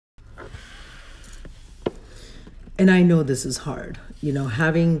And I know this is hard.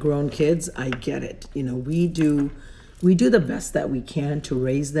 Having grown kids, I get it. We do the best that we can to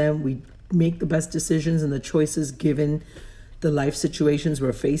raise them. We make the best decisions and the choices given the life situations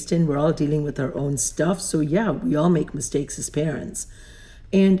we're faced in. We're all dealing with our own stuff. So yeah, we all make mistakes as parents.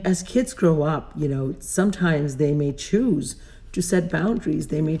 And as kids grow up, sometimes they may choose to set boundaries.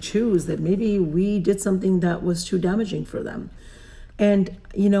 They may choose that maybe we did something that was too damaging for them. And,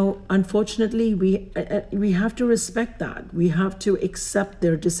 unfortunately, we have to respect that. We have to accept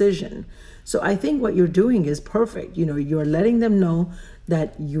their decision. So I think what you're doing is perfect. You're letting them know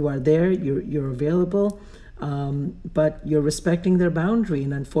that you are there, you're available, but you're respecting their boundary.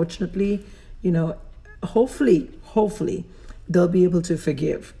 And unfortunately, hopefully, they'll be able to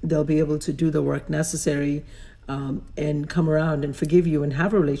forgive. They'll be able to do the work necessary and come around and forgive you and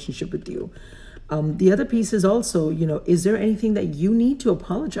have a relationship with you. The other piece is also, is there anything that you need to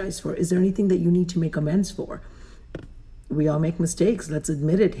apologize for? Is there anything that you need to make amends for? We all make mistakes. Let's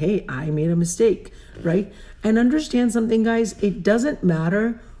admit it. Hey, I made a mistake, right? And understand something, guys. It doesn't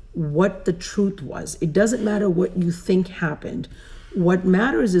matter what the truth was. It doesn't matter what you think happened. What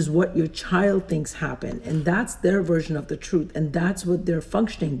matters is what your child thinks happened. And that's their version of the truth. And that's what they're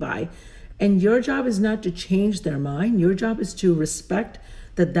functioning by. And your job is not to change their mind. Your job is to respect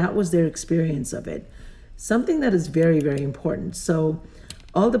that was their experience of it. Something that is very, very important. So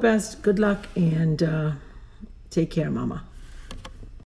all the best, good luck, and take care, Mama.